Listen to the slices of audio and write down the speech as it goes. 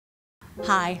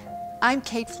Hi, I'm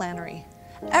Kate Flannery.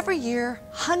 Every year,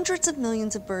 hundreds of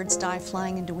millions of birds die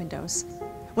flying into windows.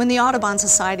 When the Audubon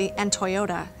Society and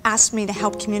Toyota asked me to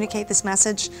help communicate this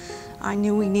message, I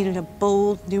knew we needed a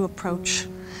bold new approach.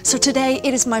 So today,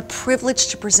 it is my privilege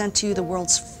to present to you the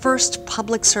world's first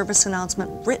public service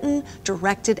announcement written,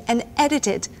 directed, and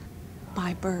edited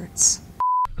by birds.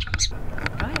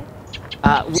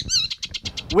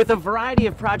 With a variety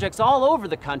of projects all over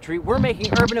the country, we're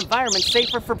making urban environments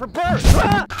safer for birds.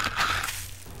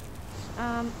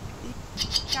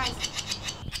 Guys,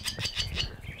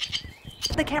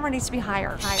 the camera needs to be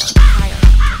higher. Why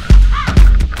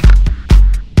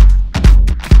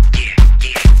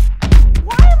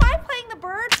am I playing the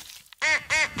birds?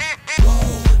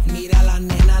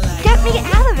 Get me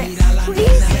out of this,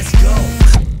 please.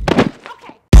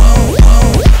 Okay.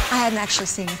 I hadn't actually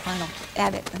seen the final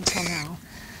edit until now,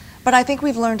 but I think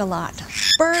we've learned a lot.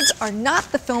 Birds are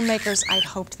not the filmmakers I'd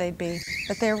hoped they'd be,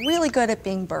 but they're really good at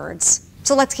being birds.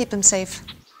 So let's keep them safe.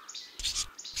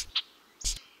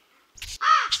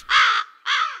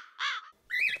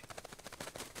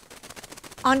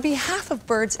 On behalf of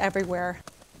birds everywhere,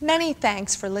 many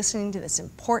thanks for listening to this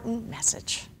important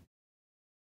message.